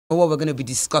What we're going to be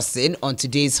discussing on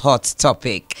today's hot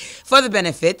topic. For the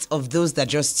benefit of those that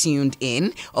just tuned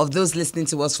in, of those listening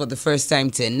to us for the first time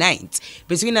tonight,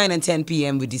 between 9 and 10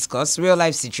 p.m. we discuss real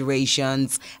life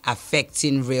situations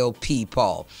affecting real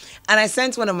people. And I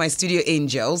sent one of my studio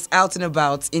angels out and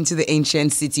about into the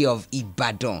ancient city of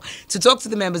Ibadan to talk to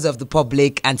the members of the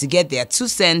public and to get their 2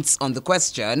 cents on the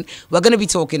question we're going to be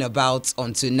talking about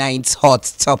on tonight's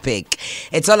hot topic.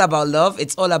 It's all about love,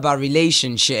 it's all about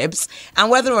relationships,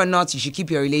 and whether or not you should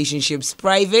keep your relationships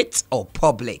private or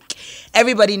public.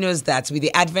 Everybody knows that with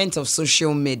the advent of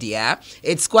social media,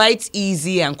 it's quite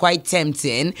easy and quite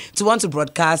tempting to want to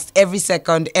broadcast every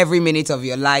second, every minute of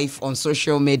your life on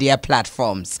social media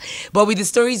platforms. But with the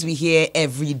stories we hear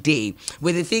every day,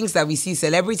 with the things that we see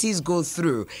celebrities go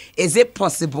through, is it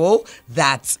possible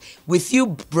that with you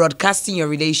broadcasting your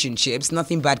relationships,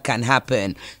 nothing bad can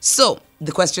happen? So,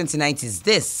 the question tonight is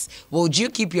this: would you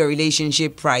keep your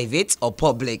relationship private or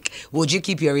public? Would you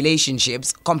keep your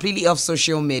relationships completely off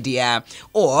social media?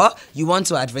 Or you want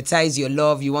to advertise your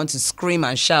love, you want to scream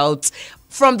and shout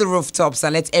from the rooftops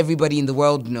and let everybody in the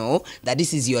world know that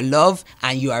this is your love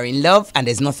and you are in love and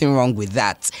there's nothing wrong with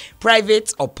that?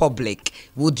 Private or public?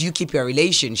 Would you keep your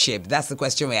relationship? That's the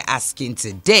question we're asking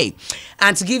today.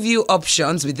 And to give you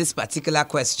options with this particular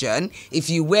question, if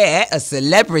you were a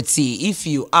celebrity, if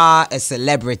you are a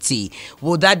celebrity,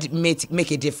 would that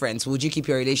make a difference? Would you keep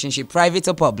your relationship private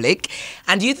or public?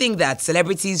 And do you think that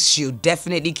celebrities should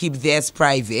definitely keep theirs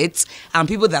private and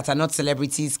people that are not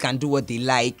celebrities can do what they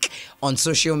like on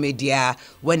social media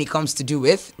when it comes to do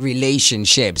with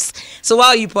relationships? So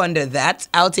while you ponder that,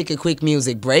 I'll take a quick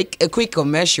music break, a quick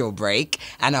commercial break,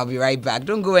 and I'll be right back.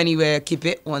 Don't go anywhere. Keep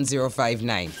it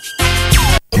 1059.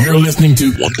 You're listening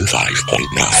to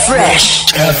 105.9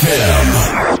 Fresh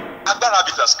FM. Agbára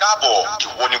bitters káàbọ̀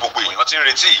ìwọ ni gbogbo èèyàn ti ń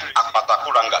retí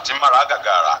àpàtàkùràǹgà tí ń mára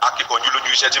gàgàrà akíkanjú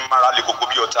lójú iṣẹ́ tí ń mára lè kókó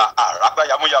bí ọ̀tá àràgbá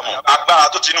yamuyamu agbára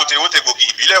tó tinú tewó tegbògi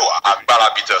ìbílẹ̀ wá agbára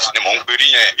bitters ni mò ń perí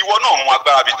yẹn ìwọ náà mú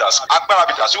agbára bitters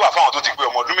wà fáwọn tó ti pé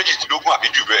ọmọ ọdún méjìdínlógún àbí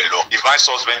jù bẹ́ẹ̀ lọ Divine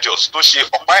Source Ventures tó ṣe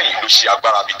ọ̀pá ẹ̀yìn ló ṣe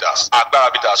agbára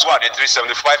bitters wà ní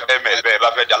 375 ml bẹ́ẹ̀ bá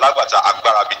fẹ́ di alágbàtà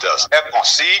agbára bitters ẹ kàn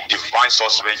sí Divine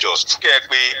Source Ventures kẹ́ ẹ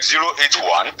pé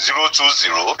 081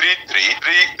 020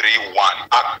 33331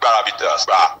 agbára bitters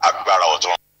gba agbára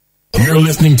ọ̀tún. You're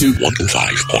listening to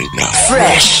 105.9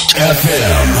 Fresh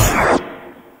FM.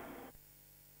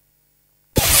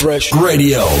 Fresh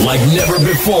radio like never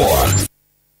before.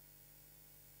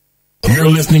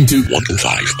 You're listening to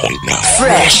 105.9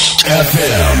 Fresh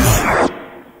FM.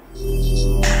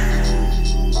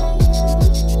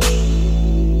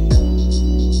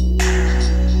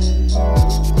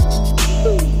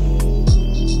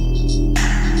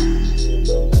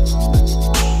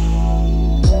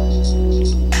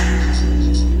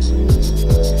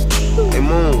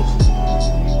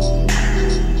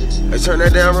 Turn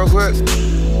that down real quick.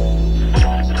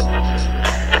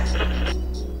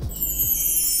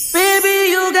 Baby,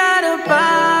 you got a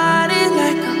body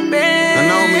like a bitch. I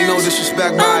know me no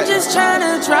disrespect, but I'm just trying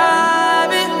to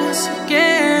drive it once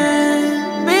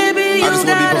again. Baby, you I just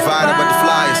wanna be got provided a by the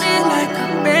flyers. body like a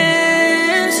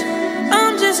bitch.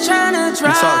 I'm just trying to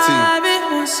drive it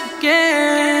once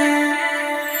again.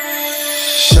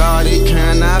 Shawty,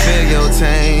 can I beg your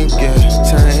tank? Yeah,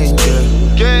 tank,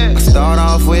 yeah. I start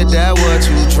off with that what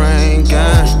you drinkin'.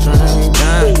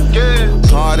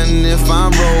 Pardon if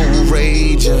I'm road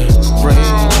raging,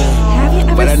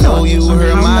 but I know you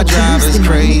heard my driver's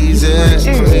crazy.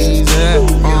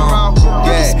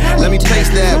 Yeah, let me pace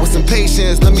that with some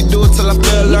patience. Let me do it till I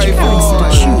feel like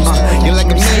you're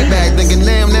like a Maybach, thinking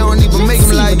damn, they don't even make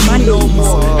them like you no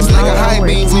more. It's like a high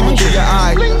beam weaving through your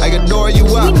eye. I adore you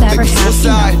up, think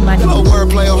suicide. A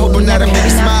wordplay, I'm hoping that I make you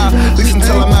smile. At least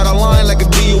until I'm out of line like a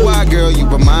DUI, girl. You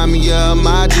remind me of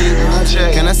my G.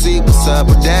 Can I see what's up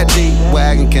with that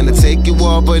G-Wagon? Can I take you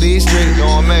off of these streets?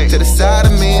 To the side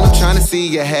of me, I'm trying to see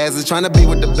your hazards, trying to be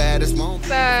with the baddest moment.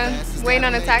 Waiting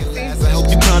on a taxi. I hope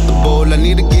you comfortable, I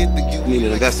need to get the you. Need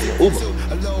to invest in Uber.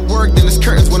 A little work, then it's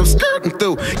curtains when I'm skirting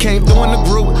through. Came through in the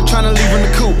group, trying to leave in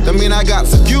the coop. I mean, I got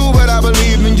some you, but I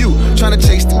believe in you. Trying to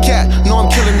chase the cat, know I'm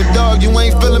killing the dog. You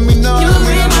ain't feeling me, no. You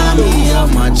remind me of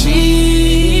my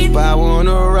Jeep. I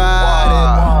wanna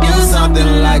ride it. You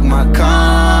something like my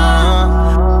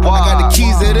car. I got the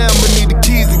keys to them, but need the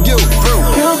keys to you.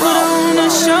 Girl, put on a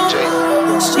show.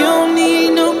 You don't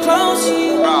need no clothes.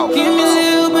 Give me a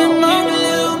little bit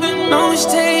more. Just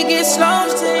take it slow.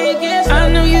 I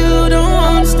know you don't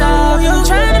want to stop. You're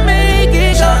trying to make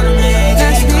it go.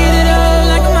 Let's speed it up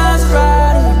like a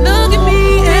Maserati. Look at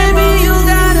me, baby, you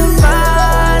got a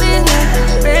body like a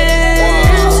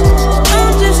Benz.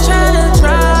 I'm just trying to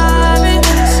drive it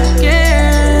once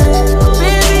again.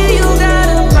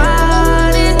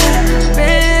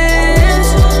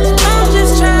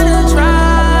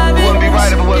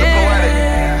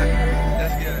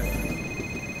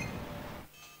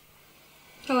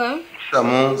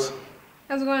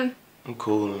 How's it going? I'm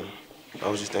cool. I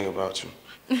was just thinking about you.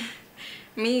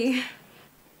 Me?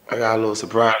 I got a little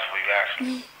surprise for you,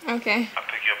 actually. Okay. I'll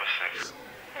pick you up at 6.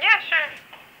 Yeah, sure.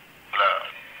 Love.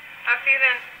 I'll see you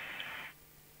then.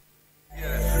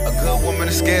 A good woman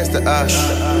is scarce to us,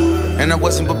 and I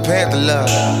wasn't prepared to love.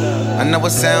 I know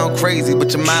it sound crazy,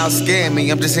 but your mouth scared me.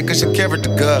 I'm just here 'cause your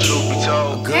character good.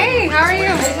 Hey, how are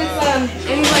you?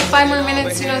 I need like 5 more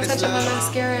minutes, touch up my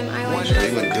mascara and eyeliner.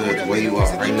 You look good the way you are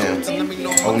right now.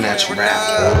 Oh, natural.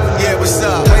 Yeah, what's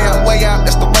up? Way out,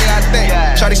 that's the way I think.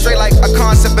 Shawty straight like a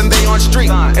concept and they on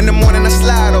street. In the morning I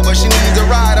slide over, she needs a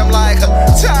ride. I'm like,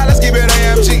 child, let's keep it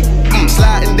AMG.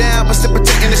 Sliding down,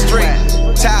 precipitating the street.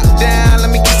 Top down, let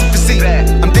me kiss your physique.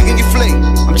 I'm digging your fleet,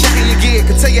 I'm checking your gear.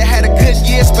 Can tell you had a good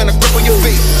year, spend a grip on your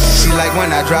feet. She like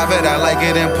when I drive it, I like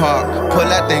it in park. Pull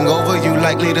that thing over you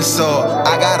like leader saw.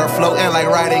 I got her floating like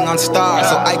riding on stars.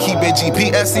 So I keep it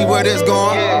GPS, see where this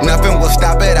going. Nothing will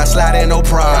stop it, I slide in no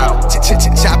problem.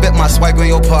 Chop it, my swipe in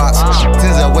your parts.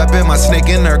 Since a weapon, my snake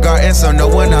in her garden. So no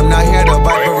when I'm not here to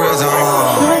bite for his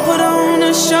own. Put on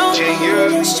a show.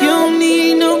 You don't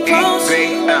need no clothes.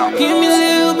 Give me a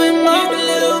little bit more.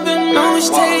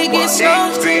 Just take it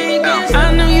slow.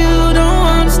 I know you don't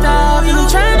want to stop. You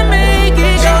trying to make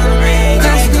it go.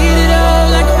 Now speed it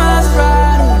up like a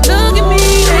Maserati. Look at me,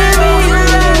 baby, you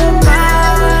got a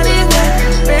body that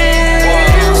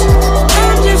fast.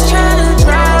 I'm just trying to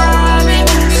drive it,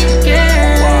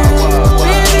 yeah.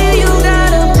 Baby, you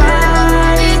got a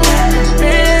body that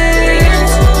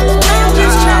fast. I'm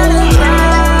just trying to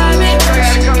drive it,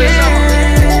 yeah.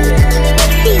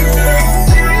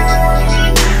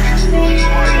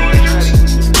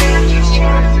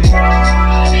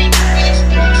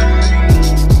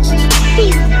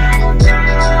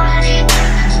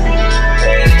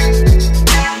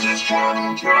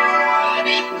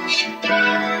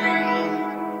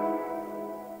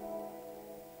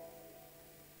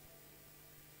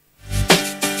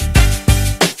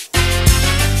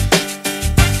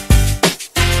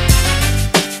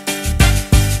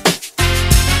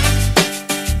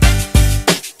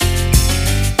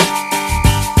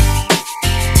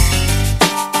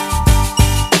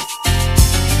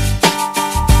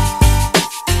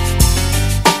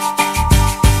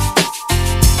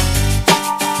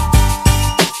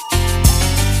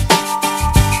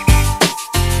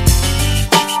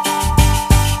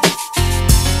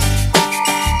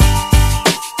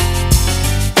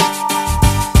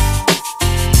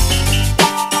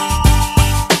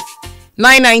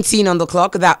 .9:19 on the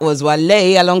clock. That was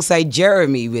Wale alongside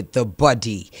Jeremy with The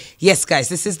Body. Yes, guys,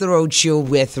 this is The Road Show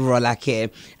with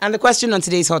Rolake. And the question on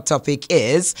today's hot topic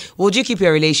is, would you keep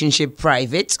your relationship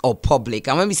private or public?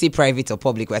 And when we say private or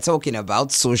public, we're talking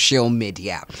about social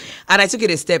media. And I took it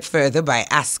a step further by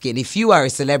asking, if you are a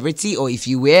celebrity or if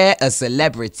you were a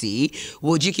celebrity,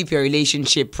 would you keep your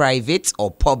relationship private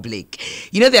or public?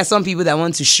 There are some people that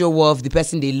want to show off the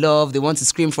person they love. They want to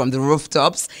scream from the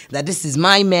rooftops that this is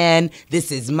my man,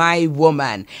 this is my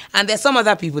woman. And there's some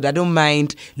other people that don't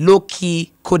mind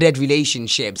low-key coded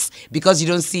relationships. Because you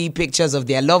don't see pictures of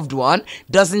their loved one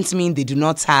doesn't mean they do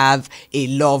not have a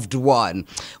loved one.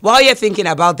 While you're thinking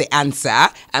about the answer,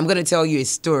 I'm going to tell you a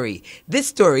story. This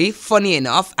story, funny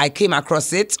enough, I came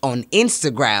across it on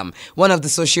Instagram, one of the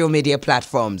social media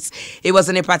platforms. It was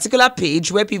on a particular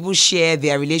page where people share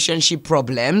their relationship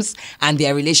problems and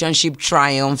their relationship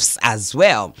triumphs as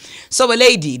well. So a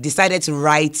lady decided to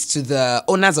write to the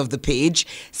owners of the page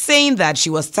saying that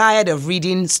she was tired of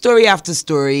reading story after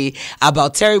story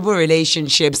about terrible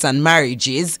relationships and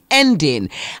marriages ending,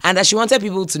 and that she wanted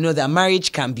people to know that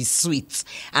marriage can be sweet.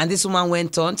 And this woman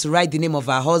went on to write the name of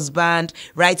her husband,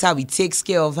 write how he takes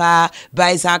care of her,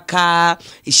 buys her car.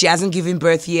 She hasn't given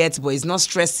birth yet, but it's not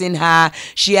stressing her.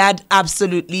 She had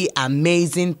absolutely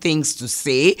amazing things to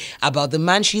say about the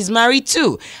man she's married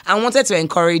to, and wanted to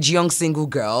encourage young single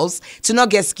girls to not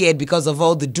get scared because of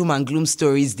all the doom and gloom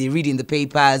stories they read in the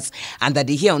papers and that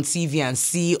they hear on TV and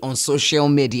see on social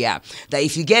media. That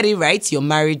if you get it right, your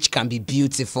marriage can be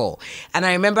beautiful. And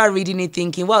I remember reading it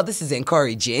thinking, wow, this is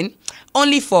encouraging.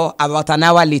 Only for about an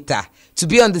hour later to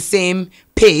be on the same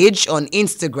page on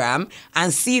Instagram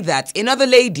and see that another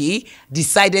lady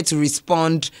decided to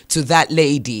respond to that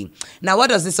lady. Now, what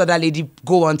does this other lady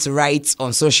go on to write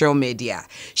on social media?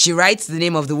 She writes the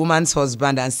name of the woman's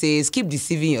husband and says, keep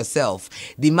deceiving yourself.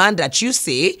 The man that you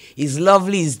say is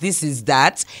lovely, is this, is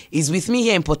that, is with me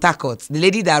here in Port Harcourt. The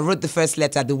lady that wrote the first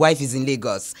letter, the wife is in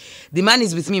Lagos. The man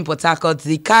is with me in Port Harcourt.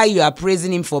 The car you are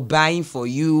praising him for buying for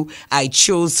you, I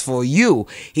chose for you.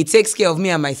 He takes care of me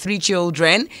and my 3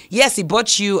 children. Yes, he bought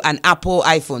got you an Apple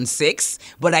iPhone 6,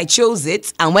 but I chose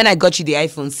it. And when I got you the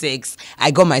iPhone 6, I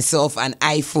got myself an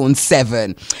iPhone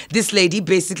 7. This lady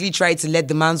basically tried to let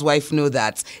the man's wife know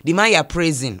that the man you're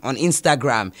praising on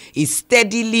Instagram is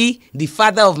steadily the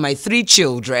father of my 3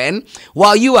 children,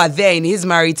 while you are there in his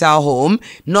marital home,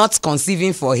 not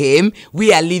conceiving for him.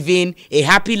 We are living a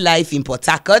happy life in Port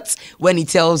Harcourt when he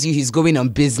tells you he's going on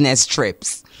business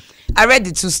trips. I read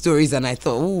the 2 stories and I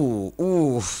thought,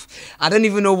 ooh, I don't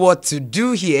even know what to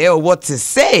do here or what to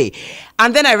say.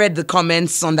 And then I read the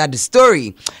comments under the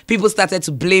story. People started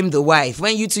to blame the wife.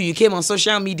 When you came on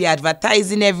social media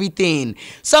advertising everything.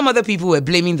 Some other people were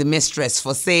blaming the mistress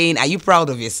for saying, are you proud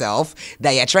of yourself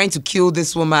that you're trying to kill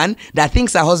this woman that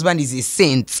thinks her husband is a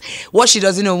saint? What she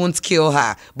doesn't know won't kill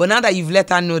her. But now that you've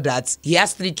let her know that he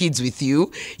has 3 kids with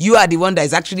you, you are the one that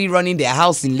is actually running their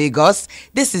house in Lagos.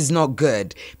 This is not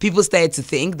good. People started to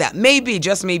think that maybe,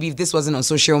 just maybe, if this wasn't on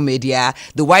social media,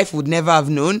 the wife would never have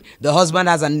known the husband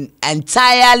has an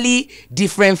entirely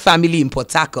different family in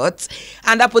Port Harcourt,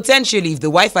 and that potentially if the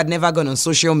wife had never gone on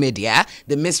social media,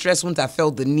 the mistress wouldn't have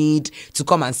felt the need to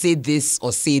come and say this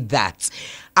or say that.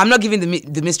 I'm not giving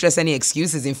the mistress any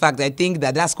excuses. In fact, I think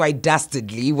that that's quite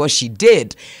dastardly what she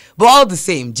did. But all the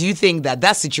same, do you think that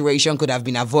that situation could have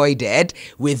been avoided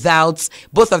without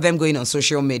both of them going on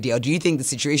social media? Or do you think the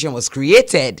situation was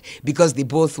created because they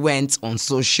both went on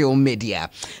social media?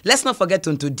 Let's not forget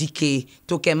Tonto Dike,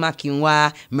 Tokema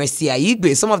Kinwa, Mercy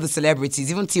Aigbe, some of the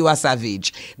celebrities, even Tiwa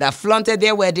Savage, that flaunted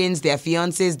their weddings, their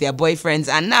fiancés, their boyfriends.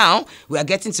 And now we are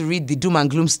getting to read the doom and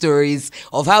gloom stories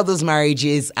of how those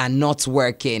marriages are not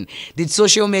working. Did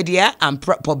social media and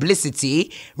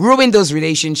publicity ruin those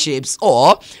relationships,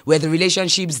 or were the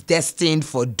relationships destined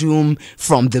for doom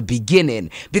from the beginning?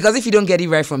 Because if you don't get it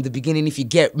right from the beginning, if you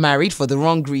get married for the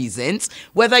wrong reasons,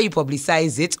 whether you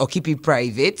publicize it or keep it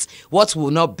private, what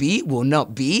will not be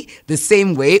the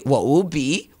same way what will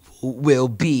be.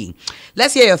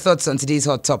 Let's hear your thoughts on today's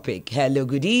hot topic. Hello,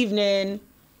 good evening.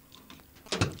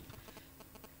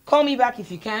 Call me back if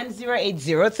you can,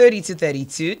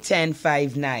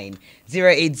 080-3232-1059,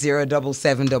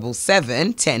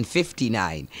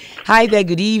 080-7777-1059. Hi there,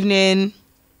 good evening.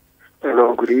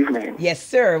 Hello, good evening. Yes,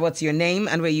 sir. What's your name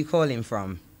and where are you calling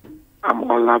from? I'm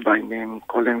Ola by name,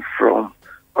 calling from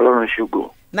Olorun.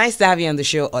 Nice to have you on the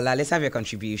show, Ola. Let's have your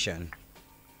contribution.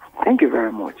 Thank you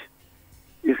very much.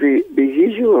 You see, the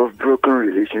issue of broken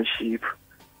relationship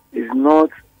is not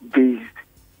based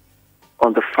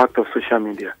on the fact of social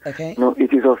media. Okay. No,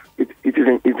 it is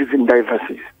in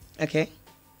diversities. Okay.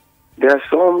 There are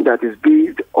some that is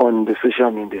based on the social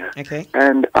media. Okay.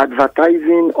 And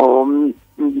advertising or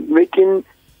making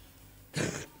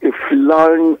a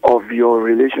flowering of your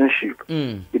relationship.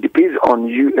 It depends on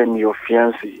you and your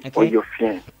fiancé or your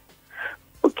fiancé.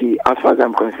 Okay, as far as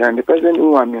I'm concerned, the person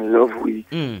who I'm in love with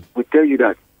will tell you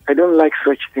that I don't like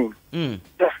such things.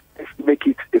 Just make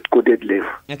it a coded level.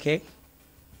 Okay.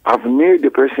 I've made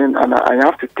the person and I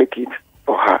have to take it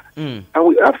for her. And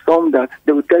we have some that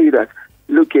they will tell you that,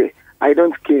 look, I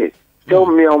don't care. Tell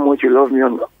me how much you love me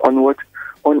on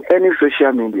any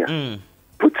social media.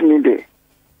 Put me there.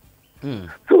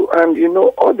 So, and you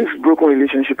know, all this broken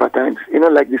relationship at times, you know,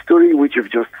 like the story which you've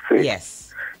just said.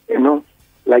 Yes. You know,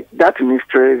 like that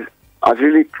mistress has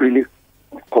really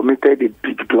committed a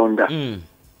big blunder.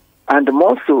 And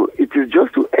more so, it is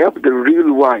just to help the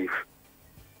real wife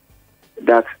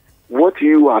that what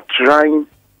you are trying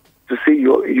to say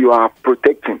you are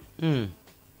protecting. And,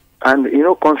 you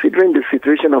know, considering the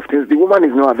situation of things, the woman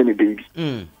is not having a baby.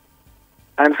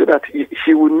 And so that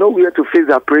she will know where to face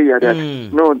her prayer, that,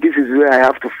 no, this is where I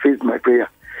have to face my prayer.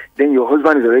 Then your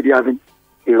husband is already having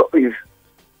his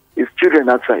children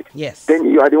outside. Yes. Then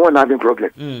you are the one having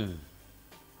problem.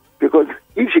 Because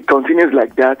if she continues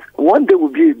like that, one day will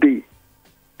be a day.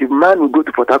 The man will go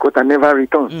to Port Harcourt and never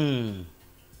return.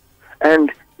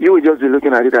 And you will just be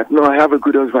looking at it that, no, I have a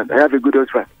good husband.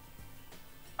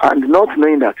 And not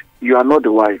knowing that you are not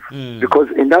the wife. Because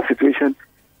in that situation,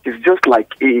 it's just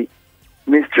like a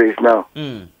mistress now.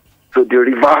 So the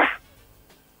reverse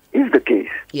is the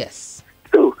case. Yes.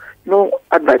 So, you know,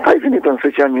 advertising it on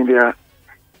social media,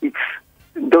 it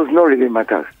does not really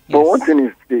matter. Yes. But one thing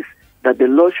is this, that the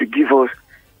Lord should give us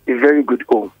a very good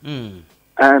home.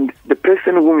 And the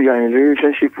person whom you are in a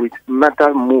relationship with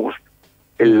matters most.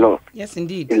 A lot. Yes,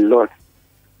 indeed. A lot.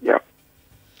 Yeah.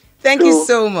 Thank you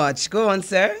so much. Go on,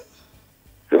 sir.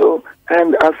 So,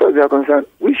 and as far as we are concerned,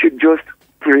 we should just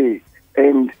pray.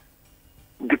 And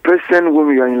the person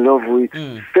whom you are in love with,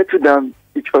 settle down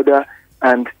each other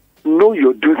and know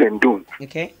your do's and don'ts.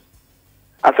 Okay.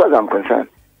 As far as I'm concerned,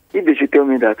 if they should tell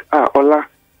me that, Ola,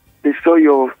 they saw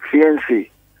your fiancé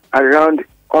around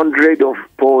 100 of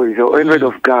boys or 100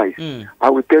 of guys, I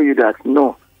will tell you that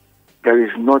no, there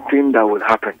is nothing that will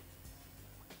happen.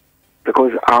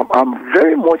 Because I'm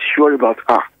very much sure about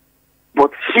her.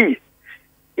 But she,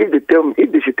 if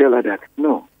they should tell her that,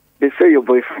 no, they say your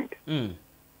boyfriend.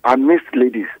 I missed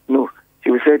ladies. No,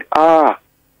 she would say,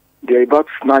 they're about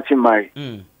snatching my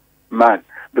man.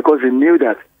 Because they knew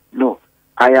that, no,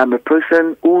 I am a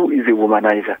person who is a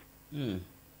womanizer. Can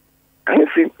you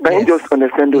see? Can you just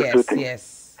understand those two things?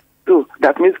 Yes. So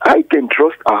that means I can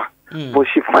trust her, but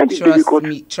she finds it difficult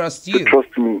to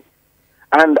trust me.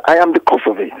 And I am the cause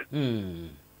of it. And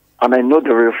I know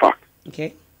the real fact.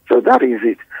 Okay. So that is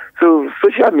it. So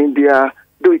social media,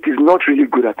 though it is not really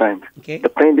good at times,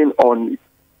 depending on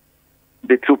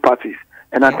the two parties.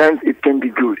 And at times it can be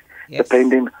good,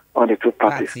 depending on the two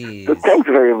parties. So thanks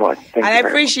very much. I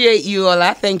appreciate you,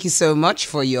 Ola. Thank you so much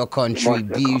for your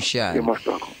contribution. You're most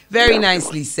welcome. Very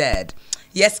nicely said.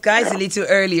 Yes, guys, a little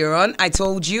earlier on, I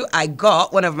told you I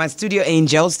got one of my studio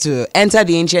angels to enter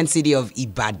the ancient city of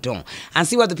Ibadan and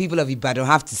see what the people of Ibadan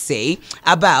have to say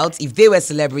about if they were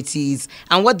celebrities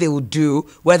and what they would do,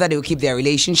 whether they would keep their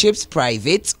relationships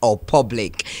private or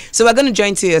public. So we're going to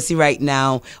join TLC right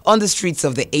now on the streets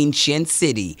of the ancient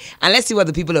city. And let's see what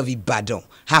the people of Ibadan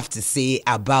have to say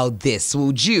about this.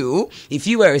 Would you, if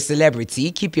you were a celebrity,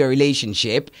 keep your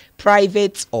relationship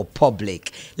private or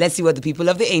public? Let's see what the people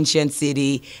of the ancient city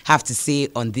have to say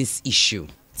on this issue.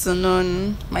 So,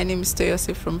 my name is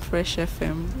Toyosi from Fresh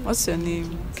FM. What's your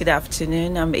name? Good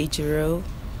afternoon, I'm Ejiro.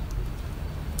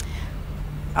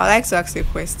 I'd like to ask you a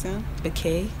question.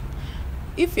 Okay.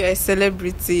 If you're a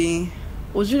celebrity,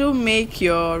 would you make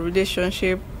your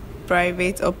relationship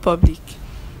private or public?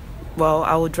 Well,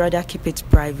 I would rather keep it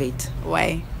private.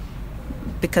 Why?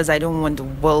 Because I don't want the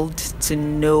world to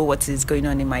know what is going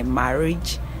on in my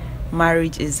marriage.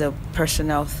 Marriage is a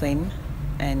personal thing,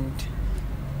 and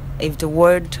if the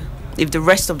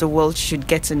rest of the world should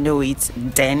get to know it,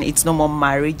 then it's no more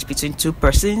marriage between two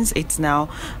persons. It's now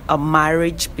a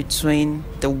marriage between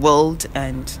the world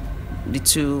and the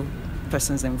two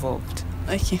persons involved.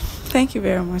 Okay, thank you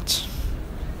very much.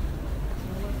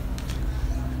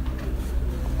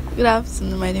 Good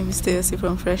afternoon, my name is Toyosi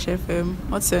from Fresh FM.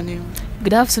 What's your name?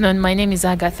 Good afternoon, my name is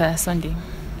Agatha Sunday.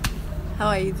 How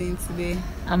are you doing today?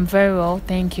 I'm very well,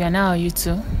 thank you. And how are you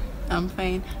too? I'm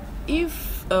fine.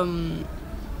 If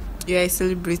you're a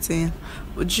celebrity,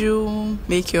 would you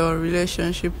make your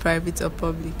relationship private or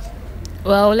public?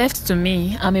 Well, left to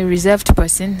me, I'm a reserved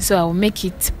person, so I will make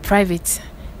it private.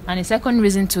 And the second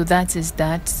reason to that is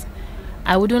that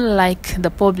I wouldn't like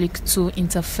the public to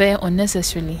interfere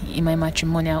unnecessarily in my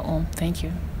matrimonial home. Thank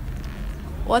you.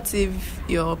 What if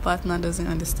your partner doesn't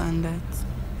understand that?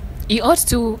 He ought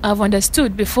to have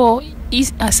understood before he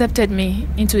accepted me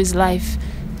into his life.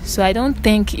 So I don't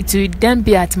think it would then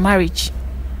be at marriage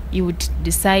he would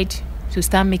decide to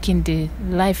start making the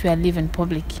life we are living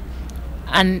public.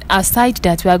 And aside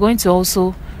that, we are going to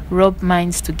also rub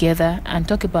minds together and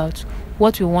talk about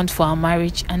what we want for our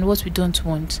marriage and what we don't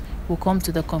want. We'll come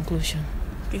to the conclusion.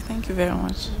 Okay, thank you very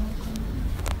much.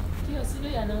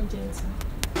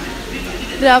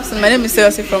 Good afternoon, my name is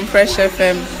Toyosi from Fresh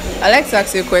FM. I'd like to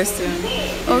ask you a question.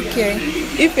 Okay.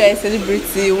 If you're a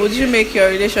celebrity, would you make your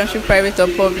relationship private or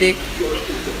public?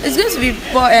 It's going to be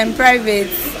private.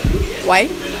 Why?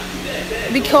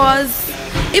 Because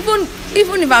even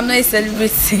if I'm not a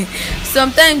celebrity,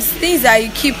 sometimes things that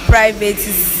you keep private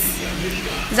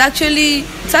it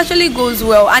actually goes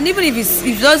well. And even if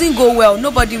it doesn't go well,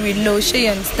 nobody will know. Sure, you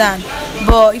understand?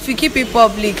 But if you keep it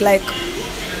public, like.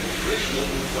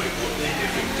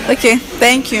 Okay,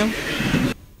 thank you.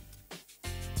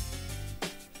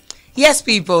 Yes,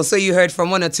 people, so you heard from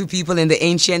one or two people in the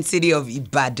ancient city of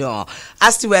Ibadan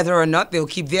as to whether or not they'll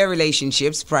keep their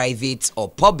relationships private or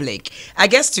public. I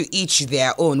guess to each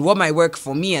their own. What might work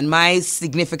for me and my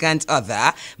significant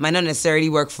other might not necessarily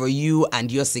work for you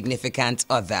and your significant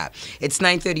other. It's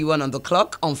 9:31 on the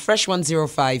clock on Fresh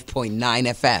 105.9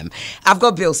 FM. I've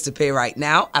got bills to pay right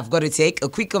now. I've got to take a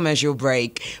quick commercial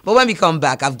break. But when we come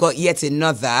back, I've got yet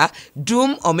another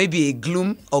doom or maybe a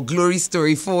gloom or glory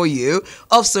story for you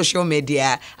of social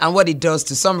media and what it does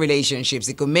to some relationships.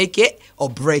 It could make it or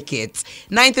break it.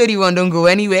 9:31, don't go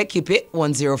anywhere. Keep it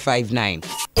 1059.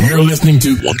 You're listening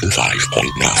to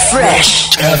 105.9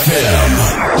 Fresh FM.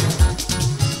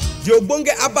 The ogbonge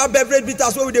Abba beverage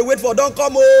bitters wey we dey wait for don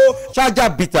come o. Charger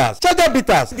bitters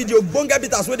Be the ogbonge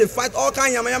bitters wey dey fight all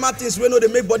kind yamayama things wey no dey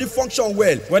make body function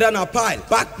well. Whether na pile,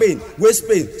 back pain, waist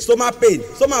pain, stomach wey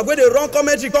dey run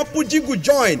commentary come put jigu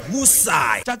join.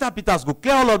 Woosai. Charger bitters go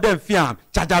clear all of them fiam.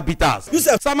 Charger bitters. You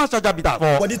sef Sama Charger bitters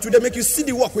for body today make you see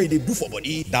the work wey e dey do for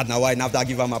body. That na why NAFDAC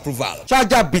give am approval.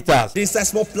 Charger bitters. The inside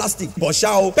small plastic but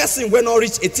sha o person wey no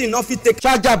reach 18 no fit take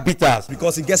Charger bitters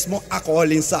because e get small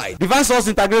alcohol inside. Divine Source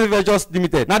Integrated Ventures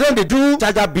Limited. Now then they do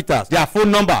Charger bitters. Their phone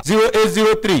number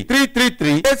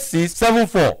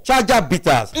 0803-333-8674. Charger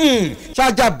bitters.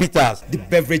 Charger bitters. The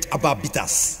beverage Abba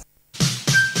bitters.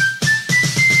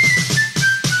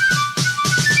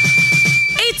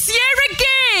 It's here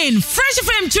again. Fresh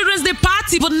FM Children's Day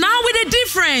party, but now with a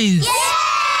difference.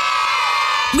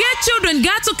 Where children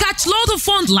get to catch loads of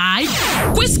fun like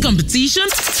quiz competition,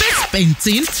 face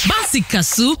painting, bouncy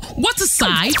castle,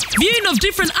 waterside, viewing of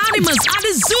different animals at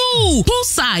the zoo,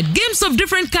 poolside, games of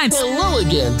different kinds. Hello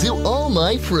again to all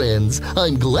my friends.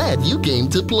 I'm glad you came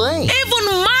to play. Even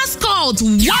mascots.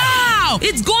 Wow!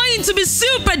 It's going to be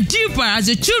super duper as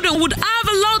your children would have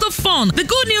a lot of fun. The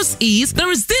good news is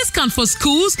there is discount for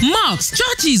schools, mosques,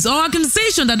 churches, or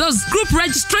organization that does group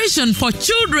registration for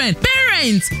children,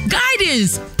 parents,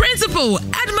 guardians, principal,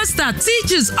 headmaster,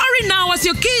 teachers. Hurry now as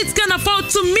your kids can afford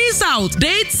to miss out.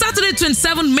 Date Saturday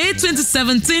 27 May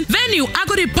 2017. Venue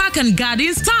Agodi Park and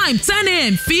Gardens. Time 10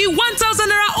 a.m. Fee 1,000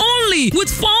 naira only with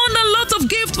fun and lots of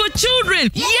gifts for children.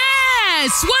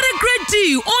 Yes! What a great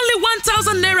deal! Only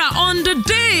 1,000 naira on the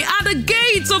day at the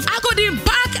gates of Agodi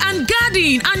Park and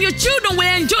Garden, and your children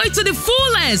will enjoy to the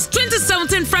fullest.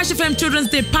 2017 Fresh FM Children's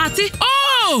Day Party.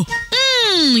 Oh!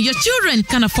 Your children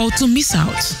can afford to miss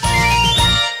out.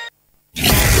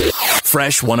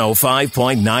 Fresh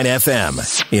 105.9 FM.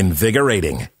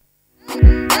 Invigorating.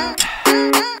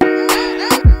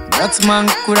 Batsman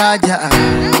Kuraja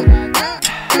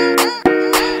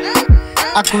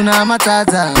Akuna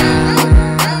Matata.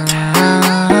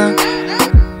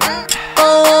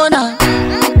 Oh na,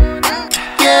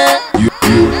 yeah.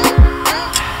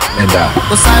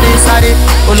 O sáré sáré,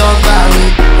 o lọ gbàwé,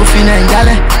 o fi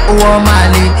Nàìjálẹ̀, o wọ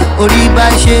Màlè, orí bá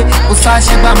ṣe, o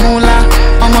sáṣẹ́ gbàmúlá,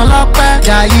 ọmọ ọlọ́pẹ́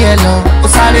jayé ẹ lọ. O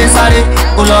sáré sáré,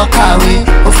 o lọ kàwé,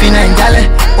 o fi Nàìjálẹ̀,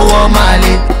 o wọ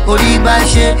Màlè, orí bá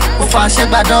ṣe, o fàṣẹ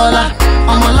gbà dọ́là,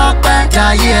 ọmọ ọlọ́pẹ́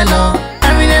jayé ẹ lọ.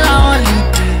 Everyday na holiday,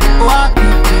 o happy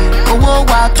day, owó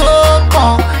wa tó pọ̀.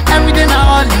 Everyday na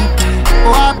holiday, o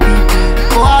happy day,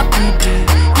 o happy day,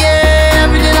 yeah.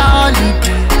 Everyday na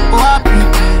holiday, o happy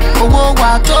day. Owó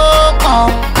wa tó pọ̀,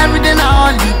 everyday na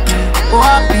holiday. Oh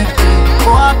happy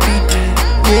day,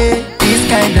 yeah. This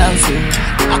kind dance,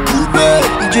 Akube,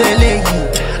 ijó eléyìí.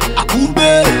 Akube,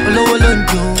 olówó ló ń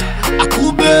jó.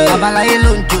 Akube, babaláyé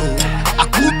ló ń jó.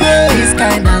 Akube, this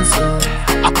kind dance,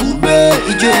 Akube,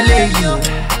 ijó eléyìí.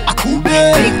 Akube,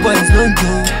 big boys ló ń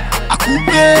jó.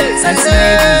 Akube, sexy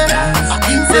ladies dance.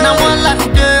 Say na one life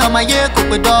today, ọmọ ayé kò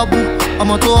pé dọ́bù.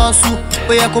 Ọmọ tó hustle,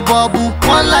 ó yẹ kó bọ́ọ̀bù.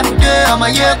 One life today, ọmọ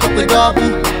ayé kò pé dọ́bù.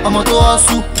 Ọmọ tó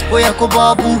hustle, ó yẹ kó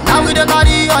bọ́ọ̀bù. Now we dey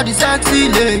carry all the sexy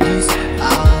ladies.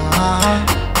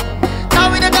 Now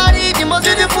we dey carry the most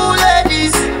beautiful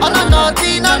ladies. Oh no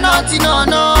naughty, no naughty, no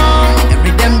no.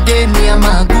 Every damn day me and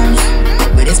my goons,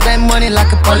 we dey spend money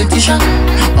like a politician.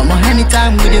 Omo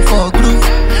anytime we dey for groove,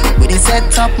 we dey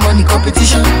set up money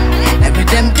competition. Every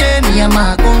damn day me and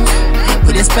my goons,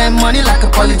 we dey spend money like a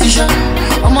politician.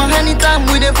 Omo anytime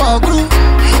we dey for groove,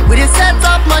 we dey set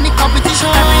up money competition.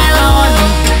 Every day na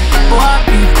holiday, oh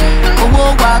happy day, owó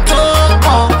wa tó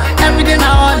pọ̀. Every day na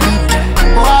holiday,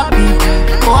 oh happy day,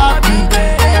 oh happy day,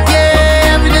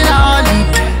 yeah. Every day na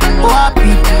holiday, oh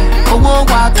happy day, owó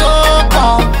wa tó pọ̀.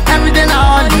 Every day na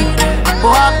holiday,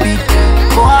 oh happy day,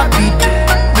 oh happy day,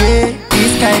 yeah.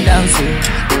 This kind dance,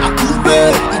 Akube,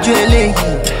 ijó eléyìí.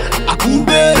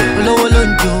 Akube, olówó ló ń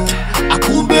jó.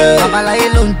 Akube, babaláyé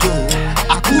ló ń jó.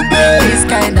 Akube, this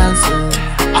kind dance,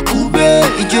 Akube,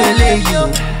 ijó eléyìí.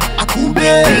 Akube,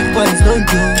 big boys ló ń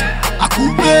jó.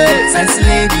 Akube, sexy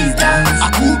ladies dance.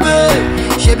 Akube,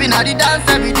 ṣebí na the dance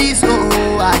every this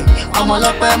oh I. Ọmọ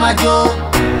ọlọ́pẹ́ máa jó.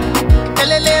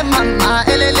 Elele mama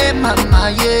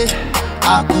yeah.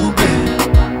 Akube,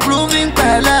 proving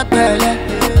pẹ̀lẹ́pẹ̀lẹ́,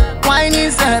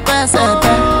 whining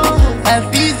sẹ̀pẹ̀sẹ̀pẹ̀.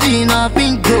 FBC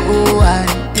nothing go I,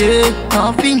 yeah,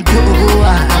 nothing go I.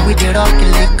 And we dey rock in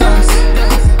Lagos,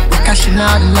 we cashing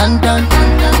out in London.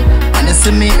 And they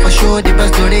see me for sure, the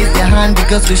best to raise their hand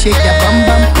because we shake their bum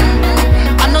bum.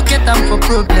 I no get them for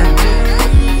problem,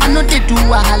 I know they do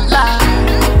wahala.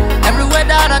 Everywhere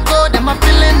that I go, them a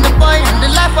feeling the boy and the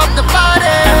life of the party.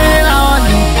 Every day na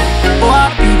holiday, oh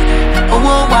happy, oh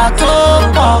wa tó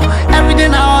pọ̀. Every day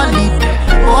na holiday,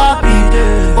 oh happy.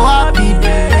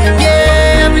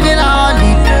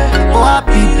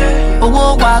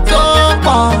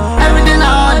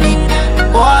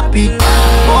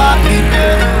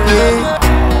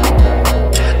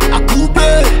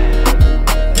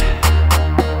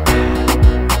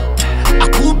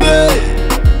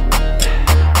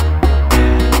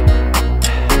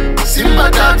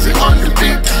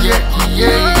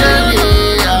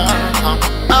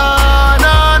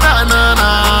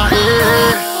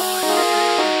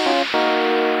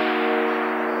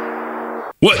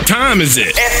 What time is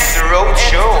it? It's the Road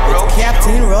Show with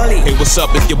Captain Rolake. Hey, what's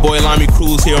up? It's your boy Lami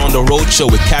Cruz here on the Road Show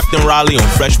with Captain Raleigh on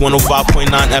Fresh 105.9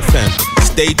 FM.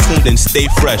 Stay tuned and stay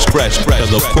fresh.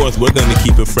 Because of course we're gonna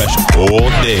keep it fresh all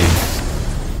day.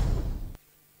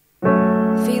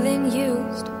 Feeling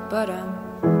used, but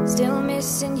I'm still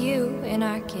missing you, and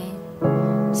I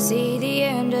can't see the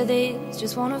end of this.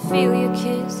 Just wanna feel your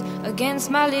kiss against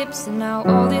my lips, and now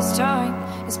all this time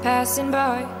is passing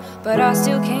by, but I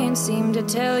still can't seem to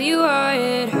tell you why.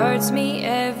 It hurts me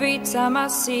every time I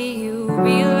see you,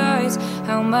 realize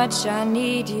how much I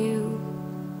need you.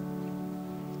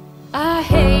 I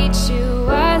hate you,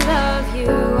 I love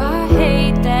you, I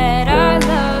hate that I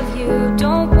love you.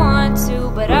 Don't want to,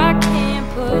 but I can't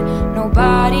put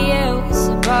nobody else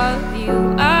above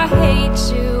you. I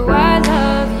hate you, I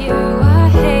love you, I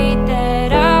hate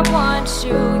that I want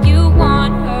you. You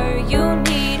want her, you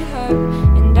need her,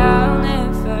 and I'll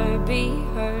never be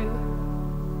her.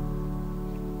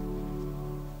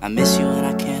 I miss you when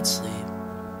I can't sleep,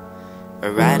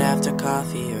 or right after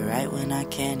coffee, or right when I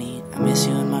can't eat. I miss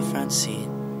you in my front seat.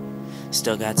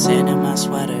 Still got sand in my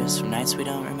sweaters from nights we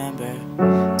don't remember.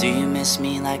 Do you miss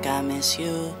me like I miss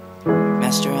you?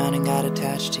 Messed around and got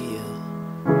attached to you.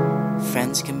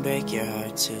 Friends can break your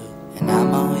heart too, and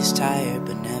I'm always tired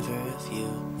but never of you.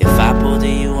 If I pulled a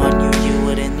you on you, you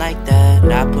wouldn't like that.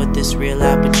 I put this real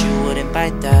out but you wouldn't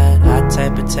bite that. I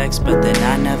type a text but then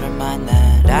I never mind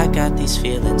that. I got these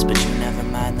feelings but you never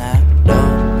mind that.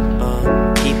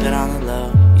 No, keep it on the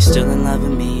low. You're still in love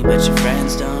with me but your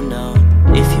friends don't know.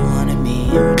 If you wanted me,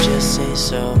 you would just say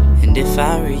so. And if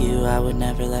I were you, I would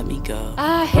never let me go.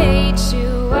 I hate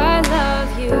you, I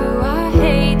love you, I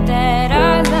hate that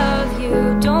I love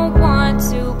you. Don't want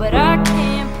to, but I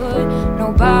can't put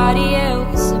nobody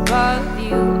else above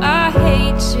you. I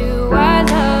hate you, I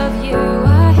love you,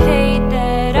 I hate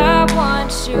that I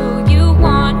want you. You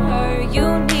want her,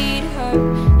 you need her,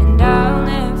 and I'll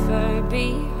never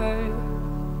be her.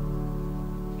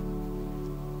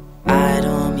 I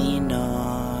don't mean no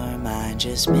harm, I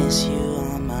just miss you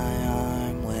on my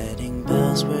arm. Wedding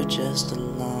bells were just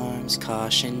alarms,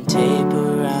 caution tape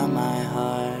around my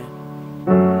heart.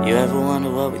 You ever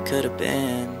wonder what we could have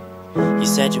been? You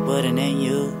said you wouldn't and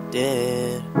you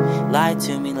did. Lie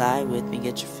to me, lie with me,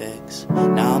 get your fix.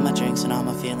 Now all my drinks and all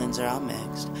my feelings are all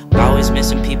mixed. Always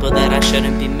missing people that I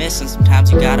shouldn't be missing.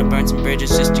 Sometimes you gotta burn some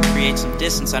bridges just to create some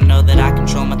distance. I know that I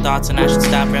control my thoughts and I should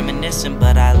stop reminiscing,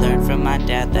 but I learned from my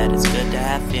dad that it's good to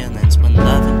have feelings when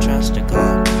love and trust are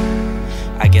gone.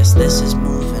 I guess this is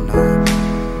moving on.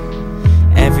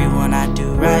 Everyone I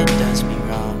do right does me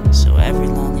wrong, so every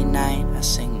lonely night I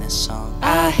sing this song.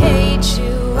 I hate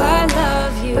you, I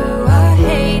love you, I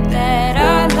hate that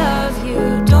I love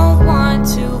you. Don't want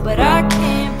to, but I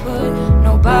can't put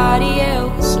nobody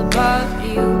else above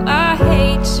you. I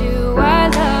hate you, I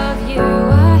love you,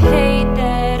 I hate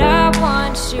that I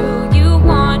want you. You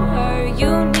want her,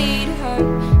 you need her,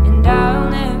 and I'll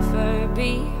never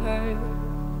be her.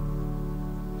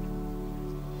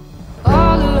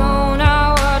 All alone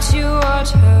I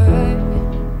watch her,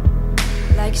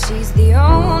 like she's the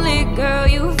only girl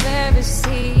you've ever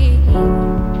seen.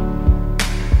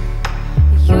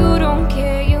 You don't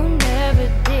care, you never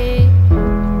did.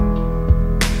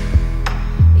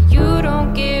 You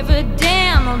don't give a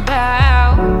damn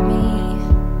about me.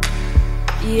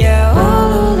 Yeah,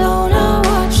 all alone I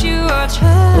watch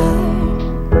her.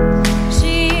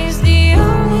 She's the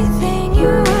only thing you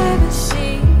ever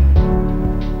see.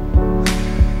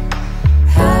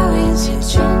 How is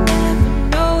it you never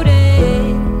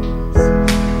notice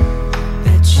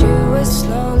that you were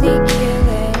slowly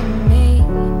killing me?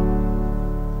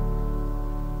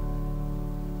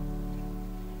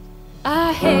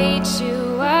 I hate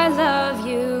you, I love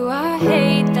you, I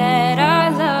hate that I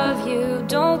love you.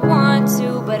 Don't want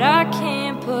to, but I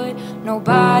can't put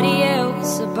nobody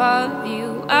else above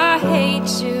you. I hate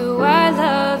you, I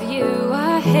love you,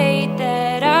 I hate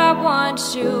that I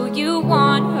want you. You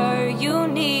want her, you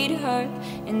need her,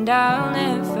 and I'll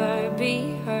never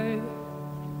be her.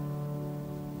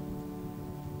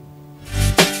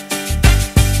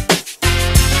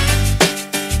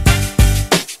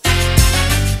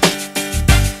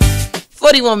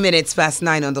 (41 minutes past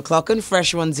 9 on the clock on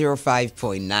Fresh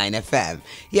 105.9 FM.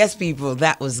 Yes, people,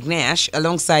 that was Gnash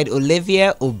alongside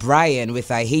Olivia O'Brien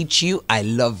with I Hate You, I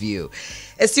Love You.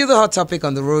 It's still the hot topic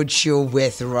on the Road Show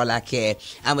with Rolake,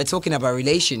 and we're talking about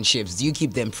relationships. Do you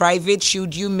keep them private?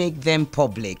 Should you make them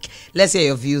public? Let's hear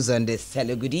your views on this.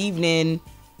 Hello, good evening.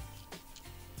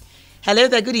 Hello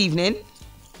there, good evening.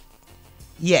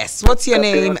 Yes, what's your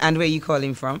name and where are you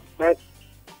calling from?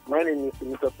 My name is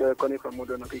Mr. Connie from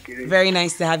Udono Kikiri. Very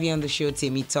nice to have you on the show,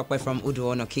 Timmy Tokwe from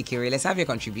Udono Kikiri. Let's have your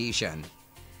contribution.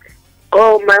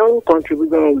 Oh, my own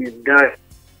contribution with that.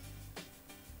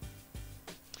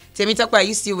 Timmy Tokwe, are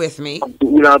you still with me?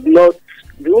 Will have not,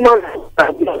 the woman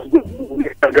have not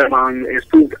Instagram and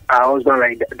exposed her husband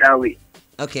like that way.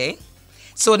 Okay.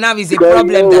 So now is a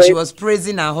problem that she was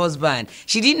praising her husband.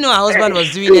 She didn't know her husband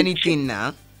was doing anything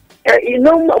now.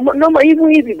 No,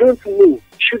 even if you don't know,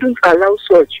 shouldn't allow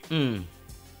such. Mm.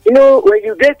 You know, when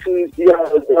you get to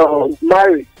your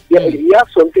married, you have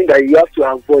something that you have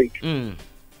to avoid. Mm.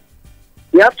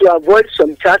 You have to avoid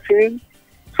some chatting,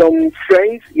 some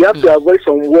friends. You have to avoid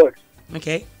some words.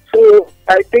 Okay. So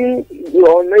I think you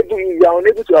are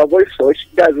unable to avoid such.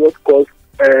 That's what caused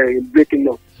breaking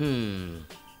up.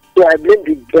 So I blame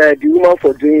the woman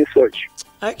for doing such.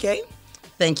 Okay.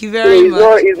 Thank you very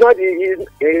much.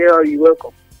 You're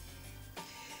welcome.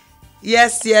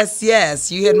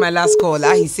 Yes. You heard my last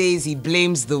caller. He says he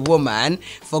blames the woman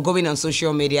for going on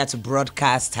social media to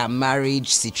broadcast her marriage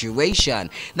situation.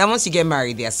 Now, once you get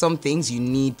married, there are some things you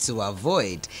need to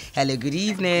avoid. Hello, good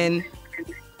evening.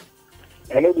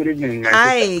 Hello, good evening.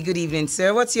 Hi, good evening,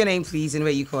 sir. What's your name, please, and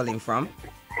where are you calling from?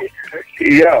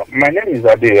 Yeah, my name is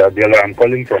Bello. I'm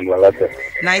calling from Lalate.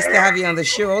 Nice to have you on the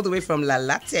show, all the way from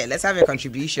Lalate. Let's have your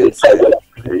contribution, sir.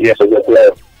 Yes.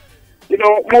 You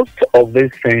know, most of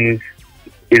these things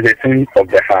is a thing of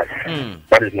the heart.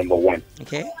 That is number one.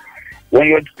 Okay. When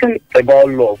you're talking about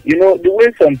love, you know, the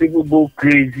way some people go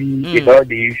crazy about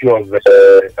the issue of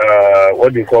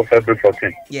what they call February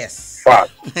 14th. Yes.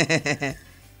 Fact.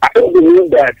 I don't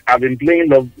believe that I've been playing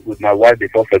love with my wife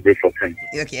before February 14th.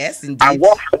 Okay, yes, indeed. And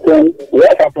what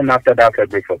happened after that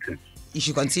February 14th? You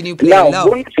should continue playing love.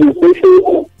 Going to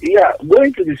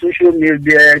the social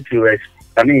media to,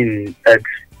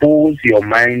 expose your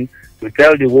mind, to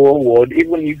tell the whole world,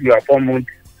 even if you are 4 months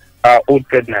old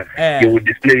pregnant, you will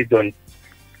display it on.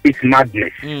 It's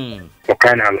madness. For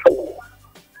crying out loud.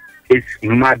 It's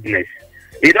madness.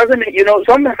 It doesn't mean, you know,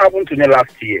 something happened to me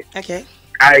last year. Okay.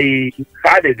 I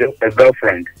had a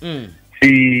girlfriend.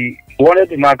 She wanted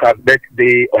to mark her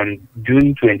birthday on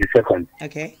June 22nd.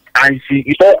 Okay. And she,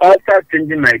 you know, after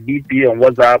changing my DP on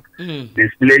WhatsApp,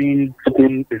 displaying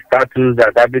status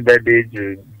that happy birthday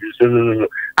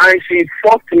and she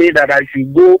forced me that I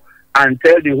should go and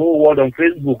tell the whole world on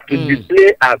Facebook to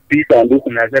display her peace and look.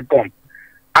 And I said, come.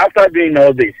 After doing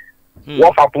all this,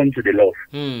 what happened to the love?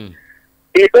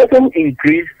 It doesn't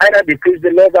increase, either decrease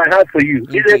the love I have for you.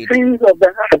 Indeed. It's a thing of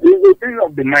the heart, it's a thing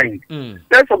of the mind.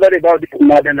 Let's forget about this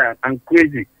modern and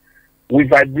crazy. We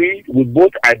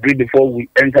both agree before we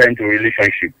enter into a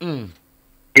relationship.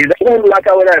 It doesn't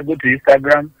matter whether I go to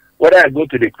Instagram, whether I go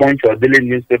to the Punch or Daily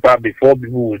Newspaper before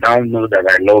people will now know that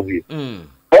I love you.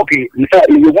 Okay, now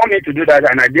if you want me to do that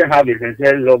and I didn't have a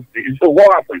sincere love for you, so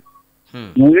what happened?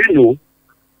 We know.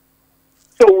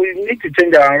 So we need to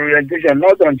change our orientation,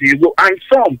 not until you go. And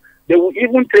some, they will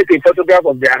even take a photograph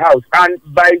of their house. And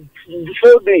by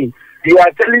so doing, you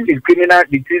are telling the criminal,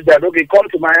 the thief that, okay, come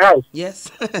to my house. Yes.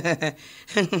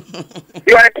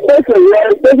 You are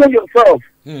exposing yourself.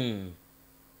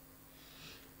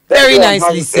 Very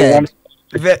nicely said.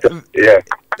 Yeah.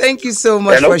 Thank you so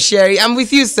much for sharing. I'm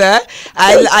with you, sir.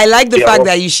 I like the fact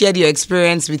that you shared your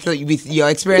experience with your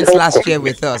experience last year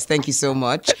with us. Thank you so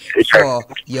much for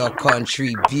your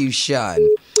contribution.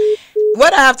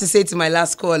 What I have to say to my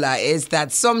last caller is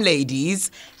that some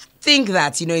ladies think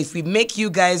that, you know, if we make you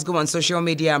guys go on social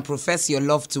media and profess your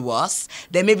love to us,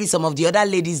 then maybe some of the other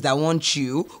ladies that want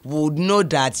you would know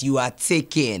that you are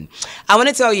taken. I want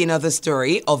to tell you another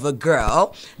story of a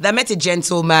girl that met a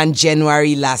gentleman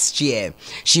January last year.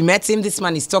 She met him. This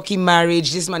man is talking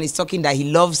marriage. This man is talking that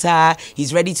he loves her.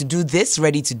 He's ready to do this,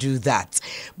 ready to do that.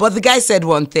 But the guy said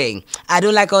one thing: I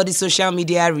don't like all these social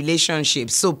media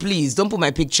relationships. So please don't put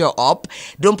my picture up.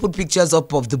 Don't put pictures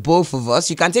up of the both of us.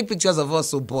 You can take pictures of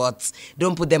us, but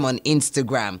don't put them on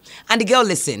Instagram. And the girl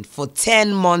listened for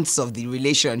 10 months of the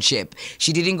relationship.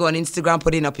 She didn't go on Instagram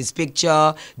putting up his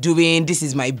picture, doing this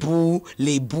is my boo,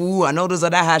 le boo, and all those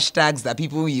other hashtags that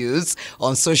people use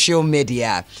on social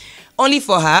media. Only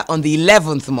for her on the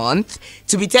 11th month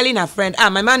to be telling her friend,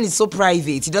 my man is so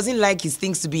private. He doesn't like his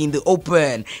things to be in the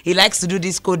open. He likes to do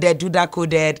this coded, do that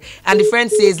coded. And the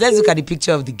friend says, let's look at the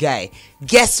picture of the guy.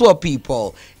 Guess what,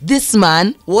 people? This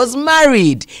man was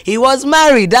married. He was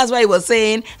married. That's why he was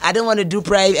saying, I don't want to do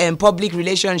private and public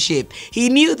relationship. He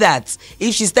knew that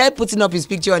if she started putting up his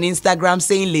picture on Instagram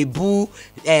saying, le boo,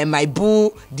 my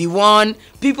boo, the one,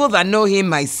 people that know him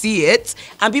might see it,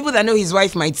 and people that know his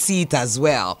wife might see it as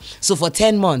well. So So for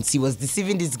 10 months, he was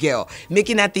deceiving this girl,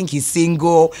 making her think he's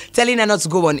single, telling her not to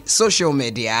go on social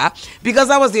media, because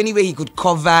that was the only way he could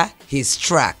cover his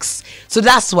tracks. So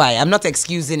that's why I'm not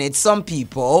excusing it. Some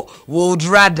people would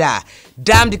rather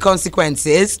damn the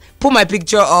consequences, put my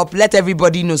picture up, let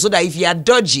everybody know, so that if you are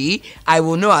dodgy, I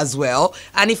will know as well.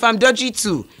 And if I'm dodgy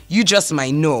too, you just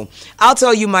might know. I'll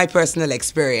tell you my personal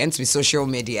experience with social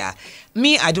media.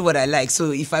 Me, I do what I like.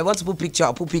 So if I want to put picture,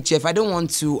 I'll put picture. If I don't want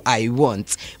to, I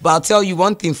won't. But I'll tell you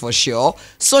one thing for sure.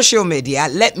 Social media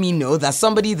let me know that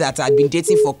somebody that I'd been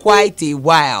dating for quite a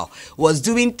while was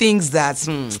doing things that,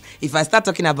 if I start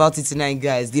talking about it tonight,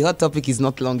 guys, the hot topic is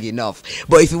not long enough.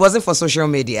 But if it wasn't for social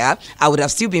media, I would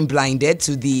have still been blinded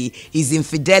to his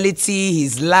infidelity,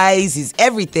 his lies, his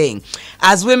everything.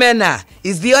 As women are,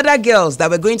 it's the other girls that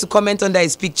were going to comment under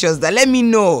his pictures that let me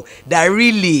know that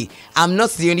really I'm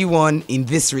not the only one in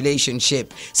this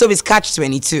relationship. So it's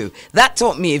catch-22. That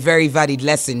taught me a very valid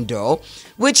lesson though,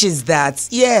 which is that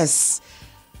yes,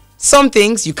 some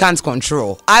things you can't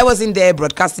control. I wasn't there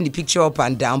broadcasting the picture up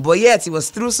and down, but yet it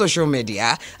was through social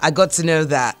media I got to know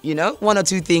that, one or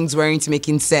two things weren't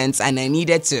making sense and I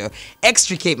needed to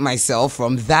extricate myself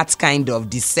from that kind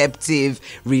of deceptive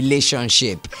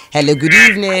relationship. Hello, good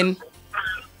evening.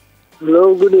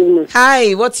 Hello, good evening.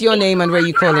 Hi, what's your name and where are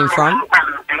you calling from?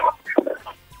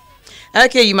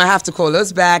 Okay, you might have to call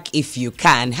us back if you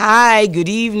can. Hi, good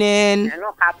evening.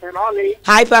 Hello, Captain Rolake.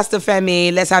 Hi, Pastor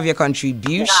Femi. Let's have your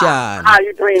contribution. Yeah. How are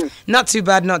you doing? Not too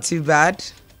bad, not too bad.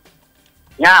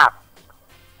 Yeah.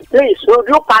 Please, would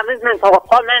you permit me to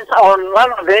comment on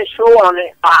one of the issues on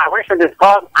we should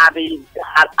discuss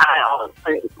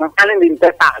concerning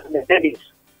the babies?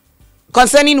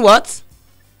 Concerning what?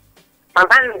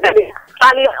 Concerning the babies.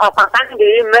 Concerning the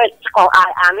image of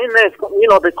an image,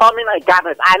 becoming a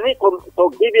garbage. I need to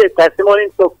give you a testimony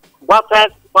to what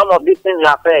some of these things you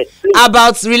have said. Please.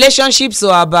 About relationships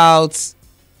or about?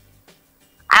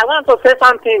 I want to say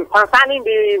something concerning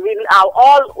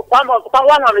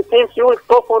one of the things you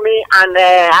spoke for me and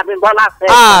I've been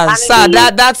said. Sir,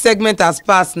 that segment has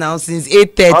passed now since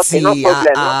 8:30. Okay, no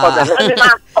problem,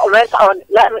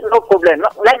 no problem.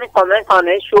 Let me comment on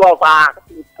the issue of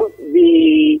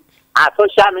the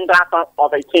social media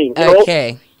of a thing.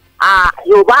 Okay.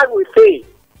 Yoruba will say,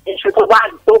 it should go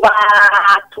back to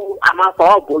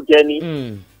Amazon journey.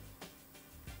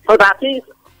 So that is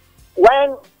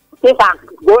when things are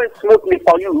going smoothly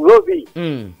for you, rosy,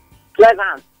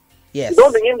 pleasant. Yes. You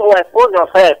don't begin to expose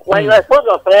yourself. When you expose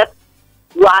yourself,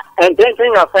 you are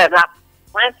endangering yourself. That's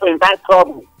trying to invite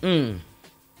trouble. And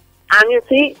you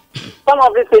see, some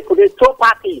of these people, they throw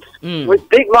parties with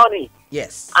big money.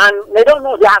 Yes. And they don't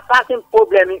know they are starting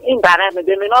problem indirectly.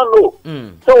 They may not know.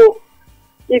 So,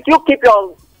 if you keep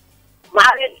your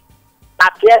marriage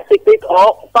appear secret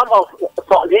or some of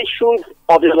the issues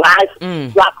of your life,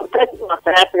 you are protecting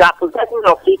yourself, you are protecting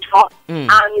your future,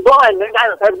 and you don't endanger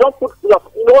yourself. Don't put your,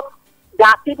 there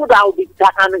are people that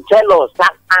can be jealous,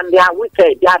 and they are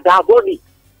wicked, they are diabolic.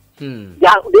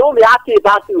 They won't be happy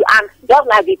about you. And just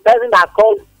like the person that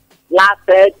called last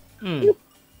said, you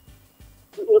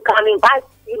can invite,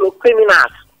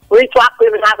 criminals, spiritual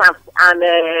criminals and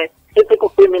physical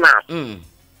criminals.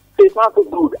 So it's not so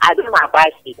good. I don't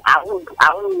advise it.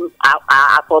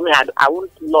 For me, I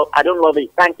don't love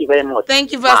it. Thank you very much.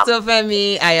 Thank you, Pastor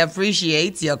Femi. I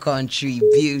appreciate your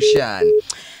contribution.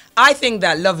 I think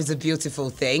that love is a beautiful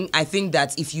thing. I think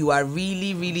that if you are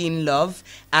really, really in love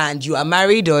and you are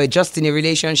married or just in a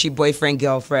relationship, boyfriend,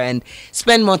 girlfriend,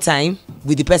 spend more time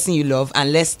with the person you love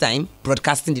and less time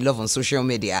broadcasting the love on social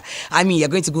media. I mean, you're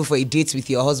going to go for a date with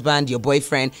your husband, your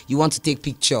boyfriend, you want to take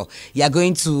picture. You're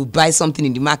going to buy something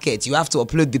in the market, you have to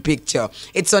upload the picture.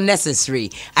 It's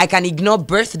unnecessary. I can ignore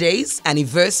birthdays,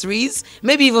 anniversaries,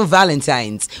 maybe even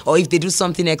Valentine's, or if they do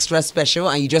something extra special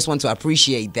and you just want to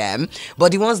appreciate them.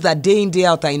 But the ones that day in, day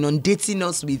out are inundating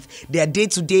us with their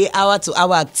day-to-day,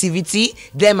 hour-to-hour activity,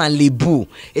 them and Lebu.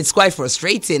 It's quite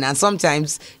frustrating, and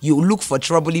sometimes you look for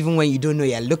trouble even when you don't know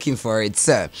you're looking for it,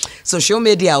 sir. Social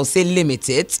media, I'll say limit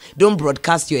it. Don't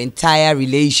broadcast your entire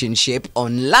relationship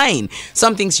online.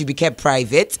 Some things should be kept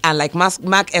private, and like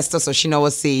Mark Esther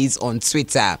Soshinawa says on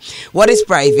Twitter, what is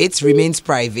private remains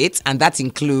private, and that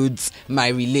includes my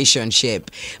relationship.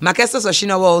 Mark Esther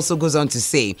Soshinawa also goes on to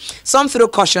say, some throw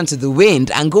caution to the wind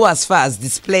and and go as far as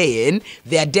displaying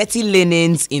their dirty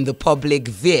linens in the public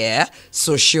via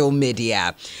social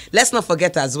media. Let's not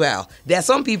forget as well, there are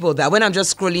some people that when I'm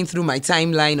just scrolling through my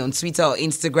timeline on Twitter or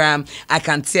Instagram, I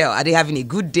can tell, are they having a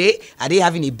good day? Are they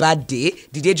having a bad day?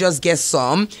 Did they just get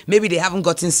some? Maybe they haven't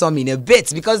gotten some in a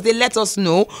bit, because they let us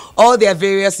know all their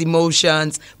various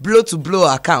emotions, blow to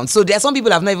blow accounts. So there are some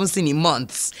people I've not even seen in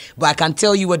months, but I can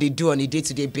tell you what they do on a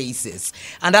day-to-day basis.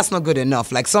 And that's not good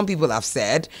enough. Like some people have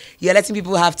said, you're letting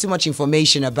people have too much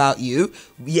information about you.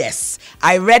 Yes,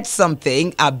 I read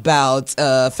something about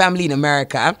a family in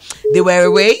America. They were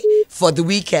away for the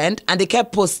weekend and they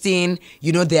kept posting,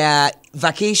 their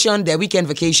weekend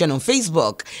vacation on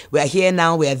Facebook. We're here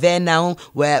now, we're there now,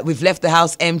 we've left the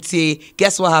house empty.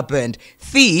 Guess what happened?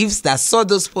 Thieves that saw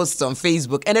those posts on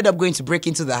Facebook ended up going to break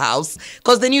into the house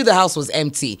because they knew the house was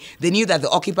empty. They knew that the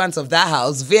occupants of that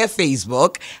house via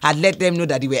Facebook had let them know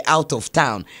that they were out of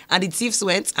town. And the thieves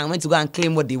went to go and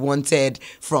claim what they wanted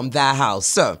from that house.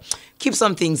 So keep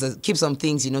some things,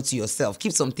 to yourself.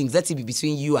 Keep some things. Let it be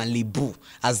between you and Lebu,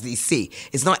 as they say.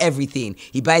 It's not everything.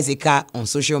 He buys a car on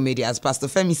social media, as Pastor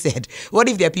Femi said. What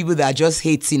if there are people that are just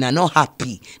hating and not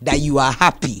happy that you are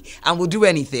happy and will do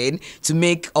anything to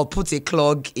make or put a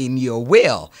clog in your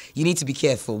will? You need to be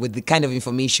careful with the kind of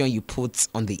information you put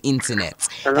on the internet.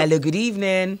 Hello, good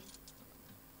evening.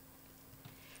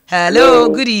 Hello,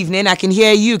 good evening. I can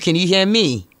hear you. Can you hear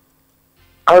me?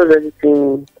 How's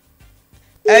everything?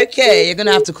 Okay, you're going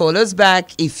to have to call us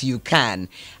back if you can.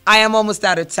 I am almost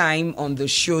out of time on the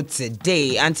show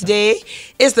today, and today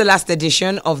is the last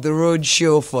edition of the Road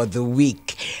Show for the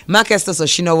week. Mark Esther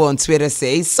Soshinowo on Twitter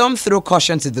says, some throw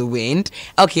caution to the wind,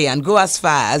 and go as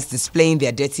far as displaying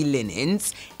their dirty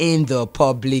linens in the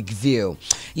public view.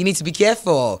 You need to be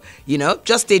careful,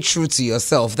 just stay true to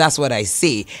yourself. That's what I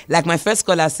say. Like my first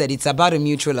caller said, it's about a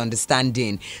mutual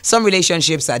understanding. Some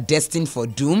relationships are destined for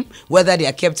doom, whether they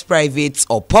are kept private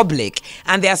or public,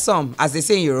 and there are some, as they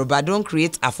say in Yoruba, don't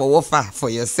create a for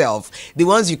yourself. The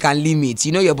ones you can limit.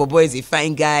 Your boy is a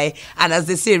fine guy, and as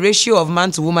they say, ratio of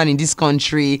man to woman in this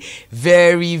country,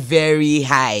 very, very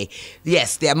high.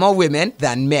 Yes, there are more women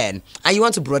than men, and you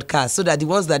want to broadcast so that the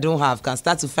ones that don't have can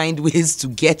start to find ways to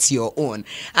get your own.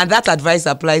 And that advice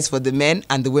applies for the men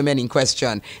and the women in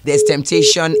question. There's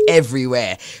temptation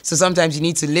everywhere, so sometimes you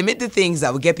need to limit the things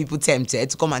that will get people tempted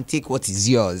to come and take what is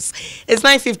yours. It's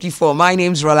 9:54. My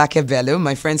name's Rolake Bello.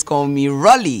 My friends call me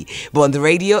Rolly, but on the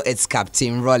radio it's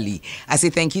Captain Rolly. I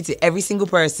say thank you to every single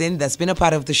person that's been a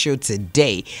part of the show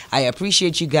today. I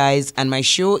appreciate you guys, and my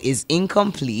show is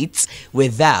incomplete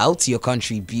without your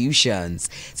contributions.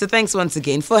 So thanks once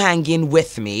again for hanging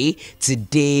with me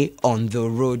today on the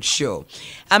Road Show.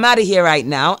 I'm out of here right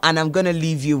now, and I'm gonna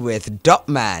leave you with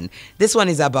Dotman. This one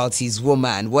is about his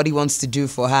woman, what he wants to do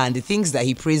for her, and the things that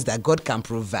he prays that God can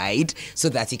provide so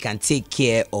that he can take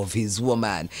care of his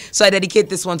woman. So I dedicate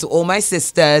this one to all my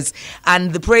sisters,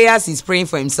 and the prayers he's praying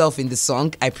for himself in the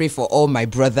song, I pray for all my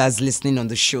brothers listening on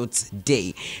the show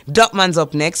today. Dotman's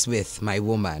up next with My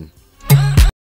Woman.